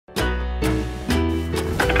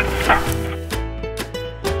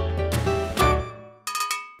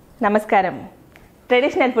నమస్కారం.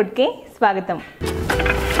 ట్రెడిషనల్ ఫుడ్కి స్వాగతం.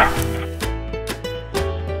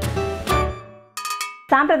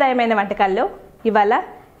 సాంప్రదాయమైన వంటకాల్లో ఇవాళ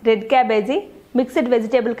red cabbage mixed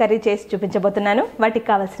vegetable curry చేసి చూపించబోతున్నాను. వాటికి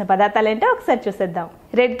కావాల్సిన పదార్థాలు ఏంటో ఒకసారి చూసేద్దాం.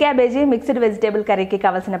 రెడ్ క్యాబేజీ మిక్స్డ్ వెజిటేబుల్ కర్రీకి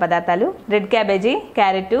కావాల్సిన పదార్థాలు: రెడ్ క్యాబేజీ,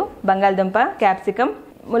 క్యారెట్, బంగాళదుంప, క్యాప్సికమ్,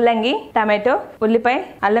 ముల్లంగి, టమాటో, ఉల్లిపాయ,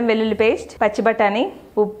 అల్లం వెల్లుల్లి పేస్ట్, పచ్చి బఠానీ,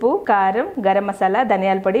 ఉప్పు, కారం, గరం మసాలా,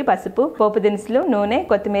 ధనియాల పొడి, పసుపు, పోపు దినుసులు, నూనె,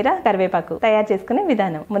 కొత్తిమీర, కరివేపాకు. తయారు చేసుకునే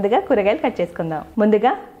విధానం: ముందుగా కూరగాయలు కట్ చేసుకుందాం.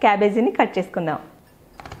 ముందుగా క్యాబేజీని కట్ చేసుకుందాం.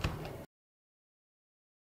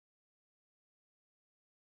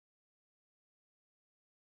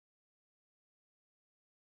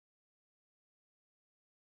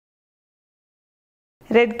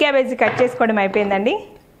 రెడ్ క్యాబేజీ కట్ చేసుకోవడం అయిపోయిందండి.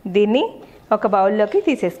 దీన్ని ఒక బౌల్లోకి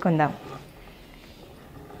తీసేసుకుందాం.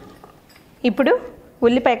 ఇప్పుడు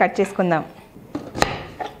ఉల్లిపాయ కట్ చేసుకుందాం.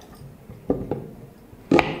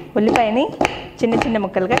 ఉల్లిపాయని చిన్న చిన్న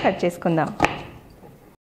ముక్కలుగా కట్ చేసుకుందాం.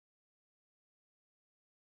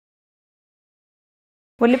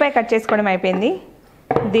 ఉల్లిపాయ కట్ చేసుకోవడం అయిపోయింది.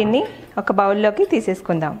 దీన్ని ఒక బౌల్లోకి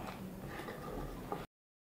తీసేసుకుందాం.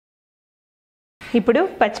 ఇప్పుడు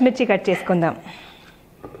పచ్చిమిర్చి కట్ చేసుకుందాం.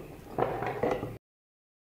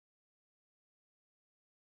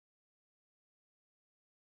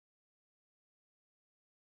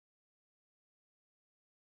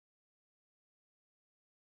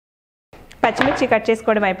 పచ్చిమిర్చి కట్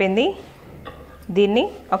చేసుకోవడం అయిపోయింది. దీన్ని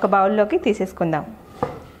ఒక బౌల్లోకి తీసేసుకుందాం.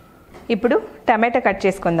 ఇప్పుడు టమాటా కట్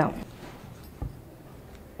చేసుకుందాం.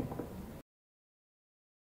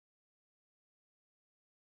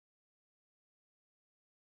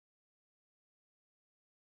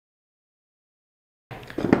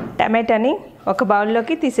 టమాటాని ఒక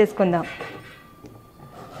బౌల్లోకి తీసేసుకుందాం.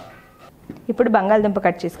 ఇప్పుడు బంగాళదుంప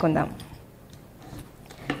కట్ చేసుకుందాం.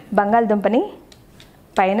 బంగాళదుంపని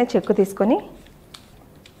పైన చెక్కు తీసుకొని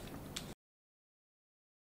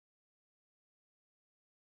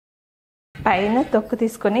పైన తొక్కు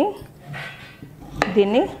తీసుకొని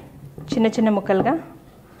దీన్ని చిన్న చిన్న ముక్కలుగా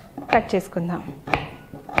కట్ చేసుకుందాం.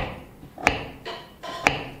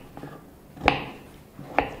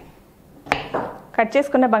 కట్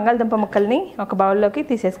చేసుకున్న బంగాళదుంప ముక్కల్ని ఒక బౌల్లోకి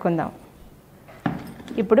తీసేసుకుందాం.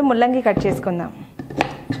 ఇప్పుడు ముల్లంగి కట్ చేసుకుందాం.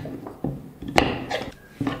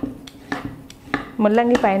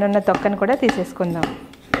 ముల్లంగి పైన ఉన్న తొక్కను కూడా తీసేసుకుందాం.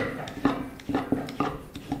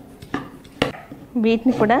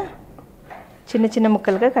 వీటిని కూడా చిన్న చిన్న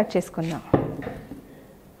ముక్కలుగా కట్ చేసుకుందాం.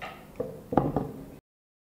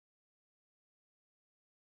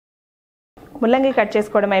 ముల్లంగి కట్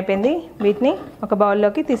చేసుకోవడం అయిపోయింది. వీటిని ఒక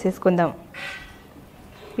బౌల్లోకి తీసేసుకుందాం.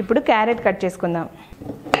 ఇప్పుడు క్యారెట్ కట్ చేసుకుందాం.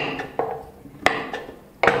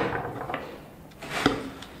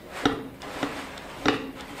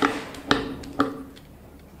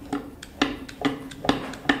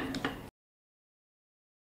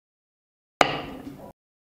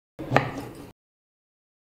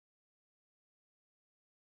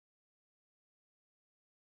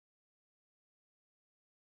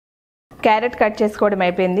 క్యారెట్ కట్ చేసుకోవడం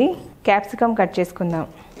అయిపోయింది. క్యాప్సికమ్ కట్ చేసుకుందాం.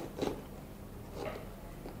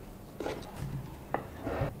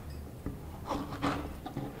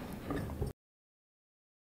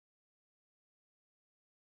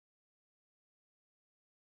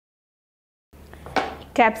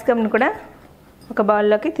 క్యాప్సికమ్ను కూడా ఒక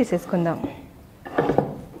బౌల్లోకి తీసేసుకుందాం.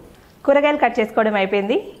 కూరగాయలు కట్ చేసుకోవడం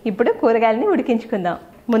అయిపోయింది. ఇప్పుడు కూరగాయలని ఉడికించుకుందాం.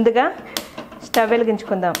 ముందుగా స్టవ్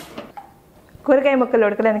వెలిగించుకుందాం. కూరగాయ ముక్కలు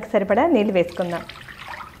ఉడకడానికి సరిపడా నీళ్ళు వేసుకుందాం.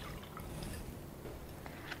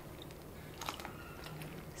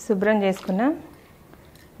 శుభ్రం చేసుకున్న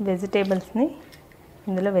వెజిటేబుల్స్ని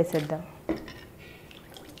ఇందులో వేసేద్దాం.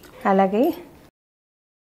 అలాగే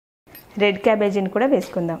రెడ్ క్యాబేజీని కూడా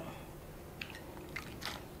వేసుకుందాం.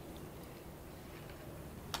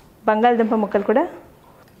 బంగాళదుంప ముక్కలు కూడా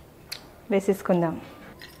వేసేసుకుందాం.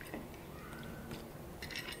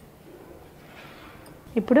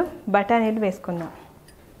 ఇప్పుడు బఠానీలు వేసుకుందాం.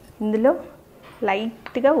 ఇందులో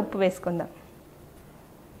లైట్గా ఉప్పు వేసుకుందాం.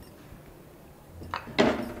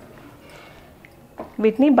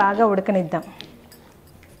 వీటిని బాగా ఉడకనిద్దాం.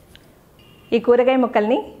 ఈ కూరగాయ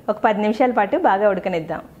ముక్కల్ని ఒక 10 నిమిషాల పాటు బాగా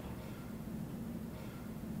ఉడకనిద్దాం.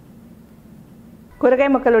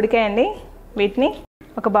 కూరగాయ ముక్కలు ఉడికాయండి. వీటిని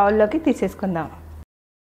ఒక బౌల్లోకి తీసేసుకుందాం.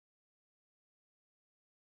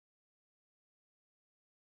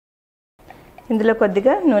 ఇందులో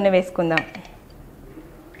కొద్దిగా నూనె వేసుకుందాం.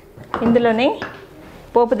 ఇందులోనే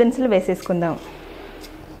పోపు దినుసులు వేసేసుకుందాం.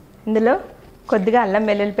 ఇందులో కొద్దిగా అల్లం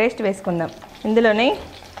వెల్లుల్లి పేస్ట్ వేసుకుందాం. ఇందులోనే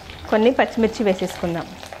కొన్ని పచ్చిమిర్చి వేసేసుకుందాం.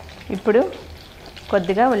 ఇప్పుడు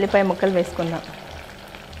కొద్దిగా ఉల్లిపాయ ముక్కలు వేసుకుందాం.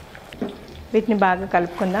 వీటిని బాగా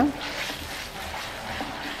కలుపుకుందాం.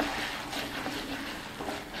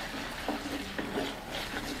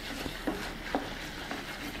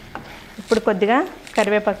 ఇప్పుడు కొద్దిగా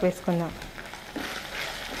కరివేపాకు వేసుకుందాం.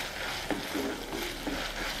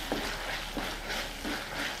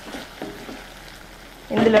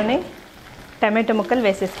 ఇందులోనే టమాటో ముక్కలు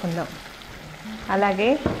వేసేసుకుందాం. అలాగే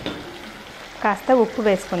కాస్త ఉప్పు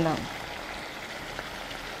వేసుకుందాం.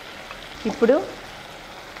 ఇప్పుడు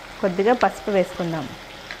కొద్దిగా పసుపు వేసుకుందాం.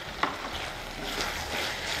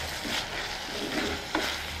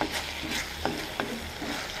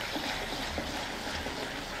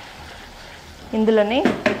 ఇందులోనే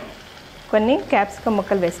కొన్ని క్యాప్సికమ్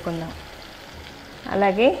ముక్కలు వేసుకుందాం.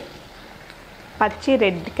 అలాగే పచ్చి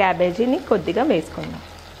రెడ్ క్యాబేజీని కొద్దిగా వేసుకుందాం.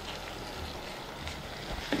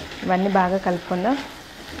 ఇవన్నీ బాగా కలుపుకుందాం.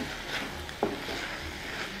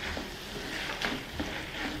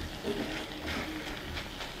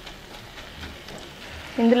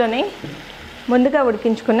 ఇందులోనే ముందుగా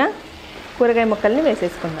ఉడికించుకున్న కూరగాయ ముక్కల్ని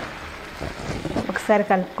వేసేసుకుందాం. ఒకసారి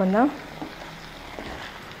కలుపుకుందాం.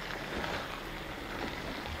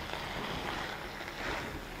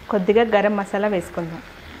 కొద్దిగా గరం మసాలా వేసుకుందాం.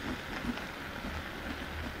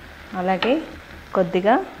 అలాగే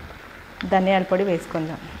కొద్దిగా ధనియాల పొడి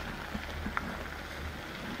వేసుకుందాం.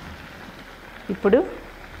 ఇప్పుడు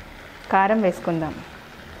కారం వేసుకుందాం.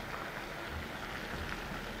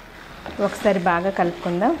 ఒకసారి బాగా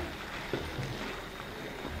కలుపుకుందాం.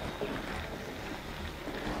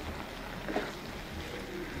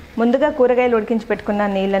 ముందుగా కూరగాయలు ఉడికించి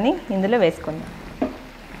పెట్టుకున్న నీళ్ళని ఇందులో వేసుకుందాం.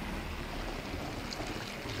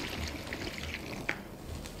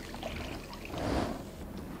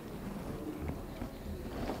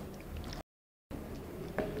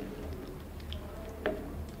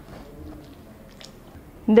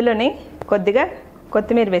 ఇందులోనే కొద్దిగా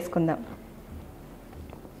కొత్తిమీర వేసుకుందాం.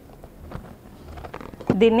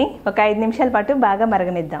 దీన్ని ఒక 5 నిమిషాల పాటు బాగా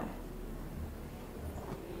మరగనిద్దాం.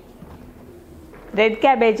 Red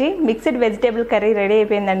cabbage mixed vegetable curry ready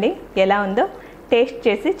అయిపోయిందండి. ఎలా ఉందో టేస్ట్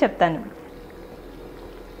చేసి చెప్తాను.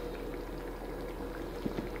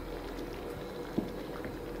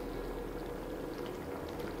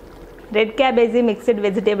 Red cabbage mixed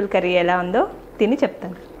vegetable curry ఎలా ఉందో తిని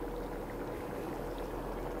చెప్తాను.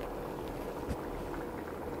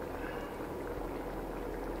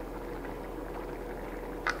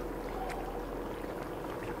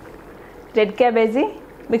 Red cabbage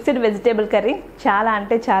mixed vegetable curry చాలా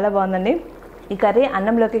అంటే చాలా బాగుందండి. ఈ కర్రీ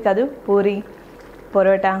అన్నంలోకి కాదు, పూరి,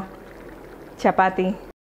 పొరోటా, చపాతీ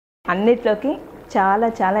అన్నిట్లోకి చాలా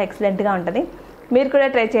చాలా ఎక్సలెంట్గా ఉంటుంది. మీరు కూడా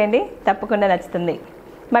ట్రై చేయండి, తప్పకుండా నచ్చుతుంది.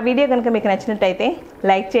 మా వీడియో కనుక మీకు నచ్చినట్టయితే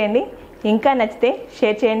లైక్ చేయండి, ఇంకా నచ్చితే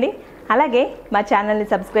షేర్ చేయండి. అలాగే మా ఛానల్ని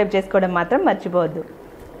సబ్స్క్రైబ్ చేసుకోవడం మాత్రం మర్చిపోవద్దు.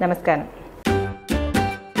 నమస్కారం.